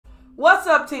What's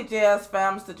up, TJS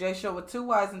fam? It's the J Show with two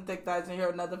Y's and thick thighs, and here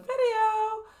another video.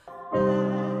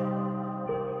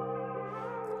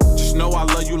 Just know I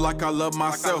love you like I love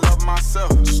myself.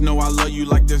 Just know I love you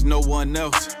like there's no one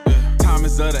else. Time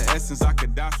is of the essence. I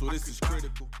could die, so this is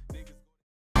critical.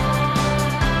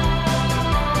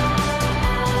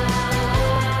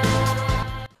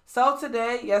 So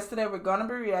yesterday, we're gonna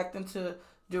be reacting to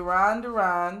Duran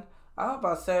Duran. I hope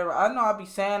I say it right. I know I'll be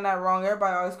saying that wrong.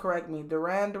 Everybody always correct me.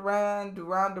 Duran Duran,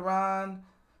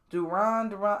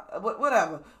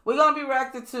 whatever. We're going to be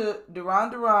reacting to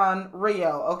Duran Duran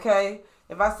Rio, okay?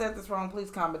 If I said this wrong,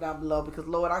 please comment down below because,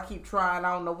 Lord, I keep trying.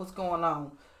 I don't know what's going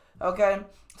on, okay?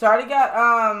 So I already got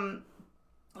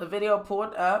the video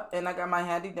pulled up, and I got my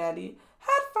handy-dandy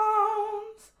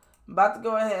headphones. I'm about to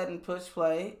go ahead and push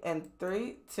play. And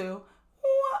 3, 2,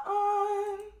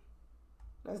 1.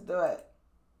 Let's do it.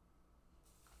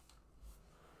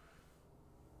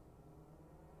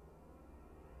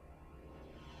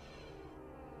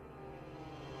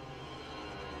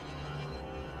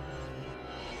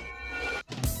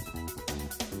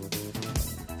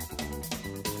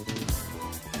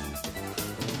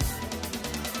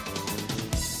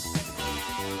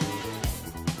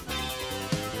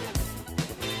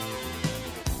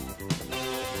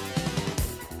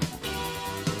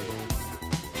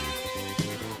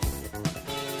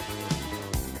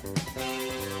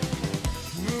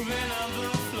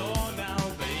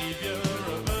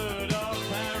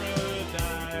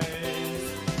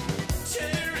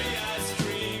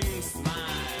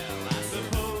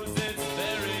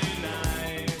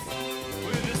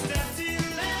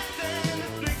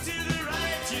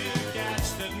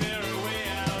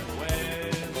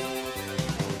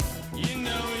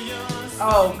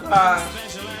 Oh, God.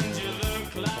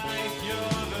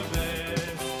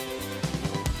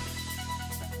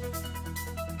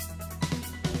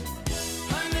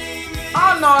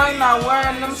 Oh, no, I'm not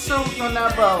wearing them suits on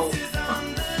that boat.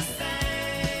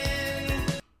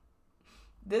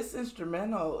 This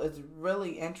instrumental is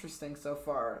really interesting so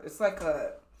far. It's like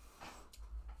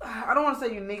I don't want to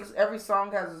say unique. Every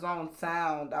song has its own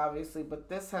sound, obviously, but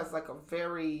this has like a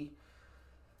very,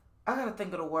 I gotta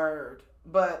think of the word.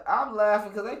 But I'm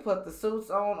laughing because they put the suits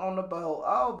on the boat.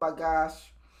 Oh my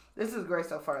gosh. This is great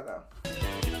so far though.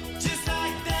 Just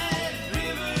like that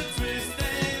river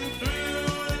twisting through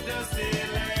a dusty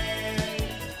land.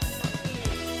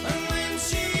 And when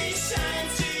she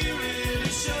shines, she really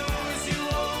shows you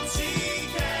all she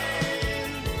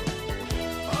can.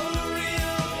 Oh,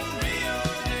 Rio, Rio,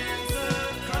 dance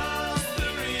across the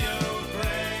Rio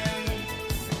Grande.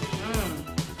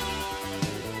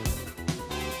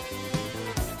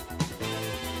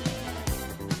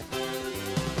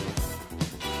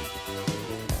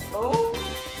 Oh.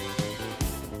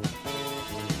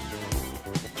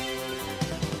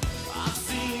 I've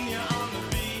seen you on the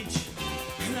beach,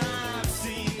 and I've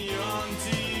seen you on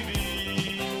TV.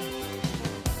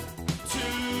 To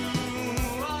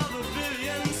all the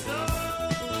billion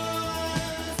stars,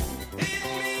 it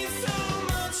means so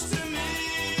much to me,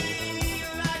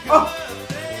 like a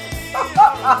birthday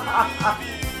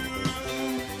review.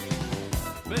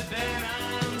 But then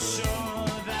I'm sure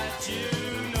that you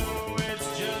know it's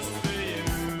just for you.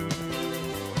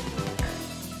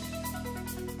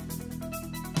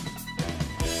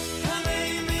 Her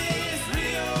name is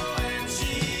Rio, and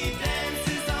she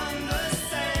dances on the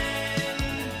sand,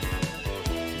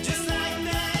 just like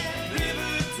that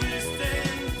river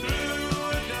twisting through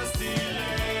a dusty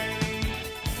land.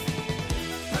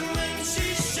 And when she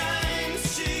shines,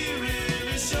 she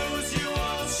really shows you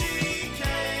all she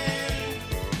can.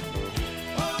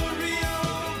 Oh, Rio,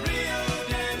 Rio,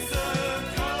 dance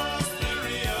across the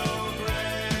Rio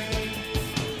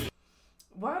Grande.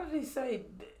 Why did he say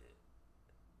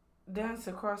dance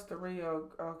across the Rio?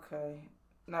 Okay.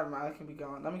 Never mind. I can be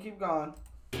going. Let me keep going.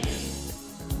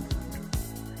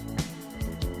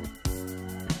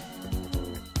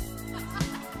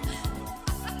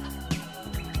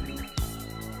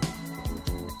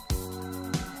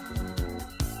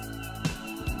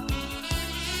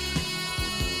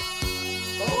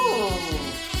 Oh.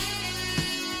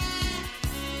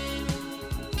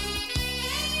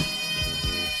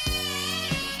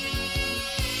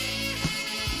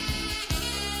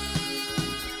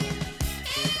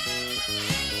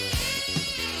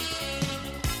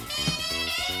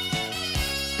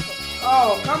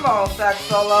 Oh, come on, sax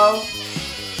solo.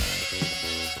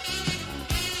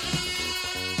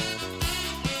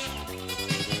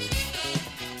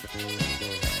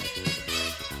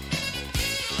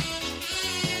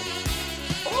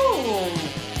 Ooh.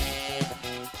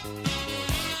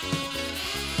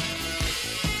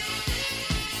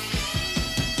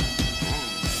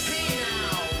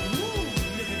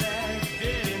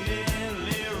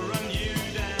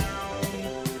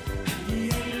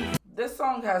 this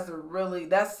song has a really,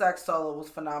 that sax solo was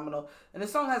phenomenal. And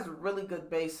this song has a really good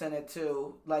bass in it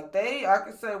too. Like I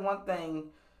could say one thing,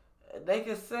 they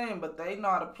can sing, but they know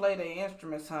how to play their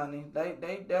instruments, honey.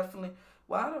 They definitely,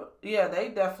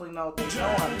 they definitely know what they're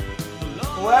doing.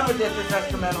 Whoever did this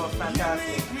instrumental is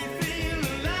fantastic.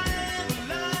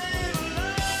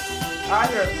 I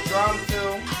hear the drum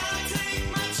too.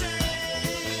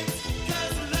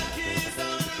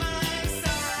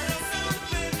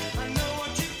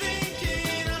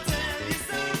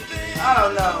 I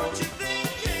don't know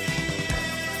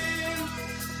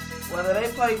whether they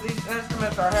played these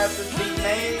instruments or had this beat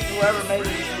made. Whoever made it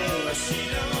is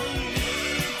good.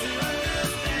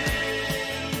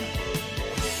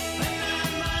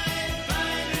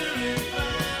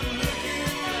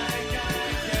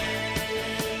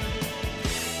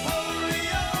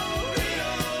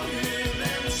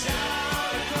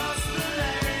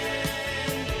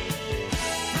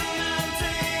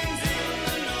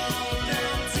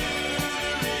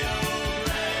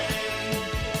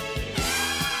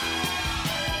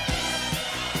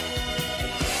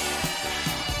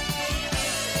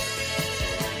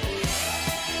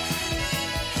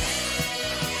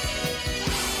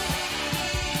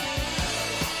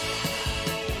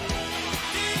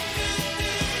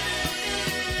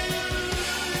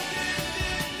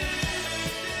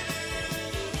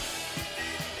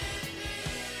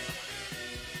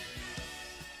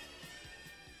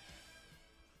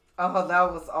 Oh,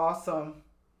 that was awesome.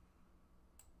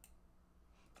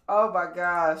 Oh my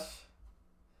gosh.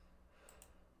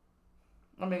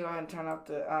 Let me go ahead and turn off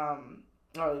the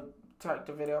take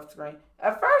the video off the screen.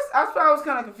 At first, that's what I was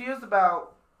kind of confused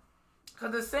about,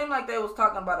 because it seemed like they was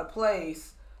talking about a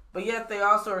place, but yet they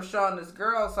also are showing this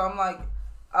girl. So I'm like,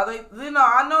 are they? You know,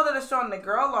 I know that it's showing the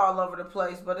girl all over the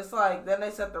place, but it's like then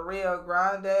they said the Rio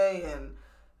Grande, and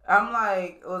I'm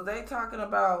like, was they talking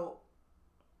about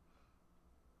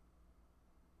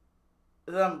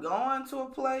them going to a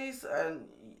place? And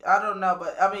I don't know,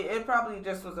 but I mean, it probably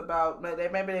just was about, maybe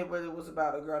they really was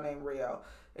about a girl named Rio.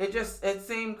 It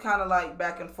seemed kind of like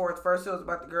back and forth. First it was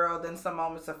about the girl, then some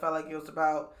moments I felt like it was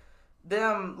about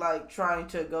them like trying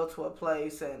to go to a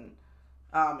place and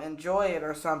enjoy it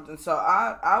or something. So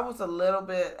I was a little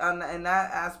bit, in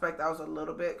that aspect, I was a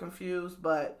little bit confused,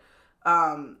 but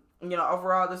you know,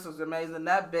 overall this was amazing.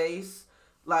 That bass,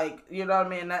 like, you know what I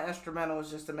mean, that instrumental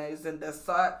was just amazing.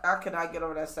 How can I get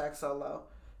over that sax solo?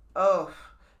 Oh,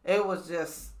 it was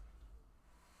just,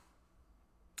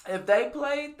 if they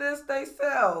played this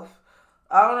themselves,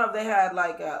 I don't know if they had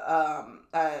like a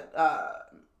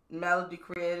melody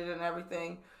created and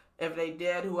everything. If they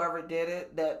did, whoever did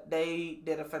it, that they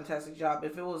did a fantastic job.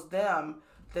 If it was them,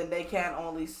 then they can't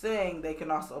only sing, they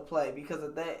can also play, because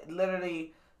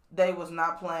they was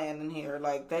not playing in here.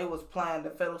 Like, they was playing the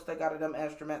fiddle stick out of them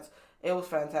instruments. It was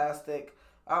fantastic.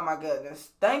 Oh my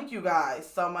goodness. Thank you guys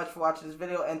so much for watching this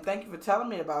video, and thank you for telling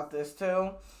me about this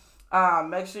too.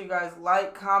 Make sure you guys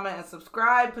like, comment, and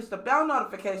subscribe. Push the bell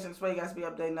notifications so you guys be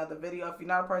updating another video. If you're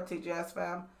not a part of TGS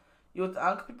fam, you with the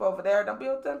uncle people over there, don't be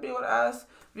with them, be with us.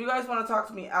 If you guys want to talk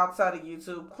to me outside of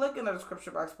YouTube, click in the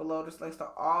description box below. There's links to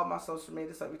all my social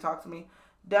media, so if you talk to me,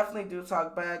 definitely do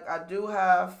talk back. I do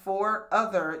have 4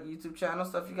 other YouTube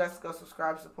channels, so if you guys go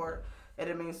subscribe, support,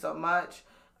 it means so much.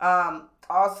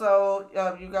 Also,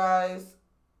 you guys,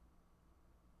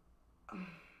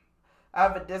 I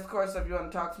have a Discord, so if you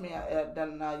want to talk to me,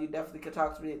 then you definitely can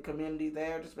talk to me at the community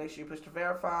there. Just make sure you push to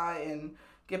verify and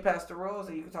get past the rules,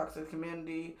 and you can talk to the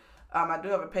community. I do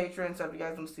have a Patreon, so if you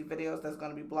guys want to see videos that's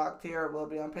going to be blocked here, it will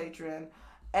be on Patreon.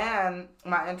 And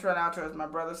my intro and outro is my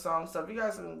brother's song, so if you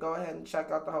guys can go ahead and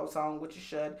check out the whole song, which you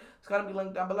should, it's going to be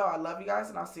linked down below. I love you guys,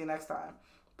 and I'll see you next time.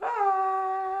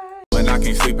 Bye! When I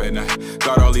can't sleep at night,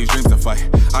 got all these dreams to fight.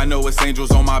 I know it's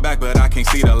angels on my back, but I can't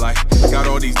see the light. Got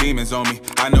all these demons on me,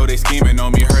 I know they scheming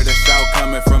on me. Heard a shout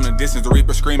coming from the distance, the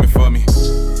reaper screaming for me.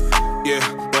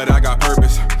 Yeah, but I got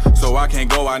purpose, so I can't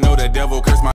go. I know the devil cursed my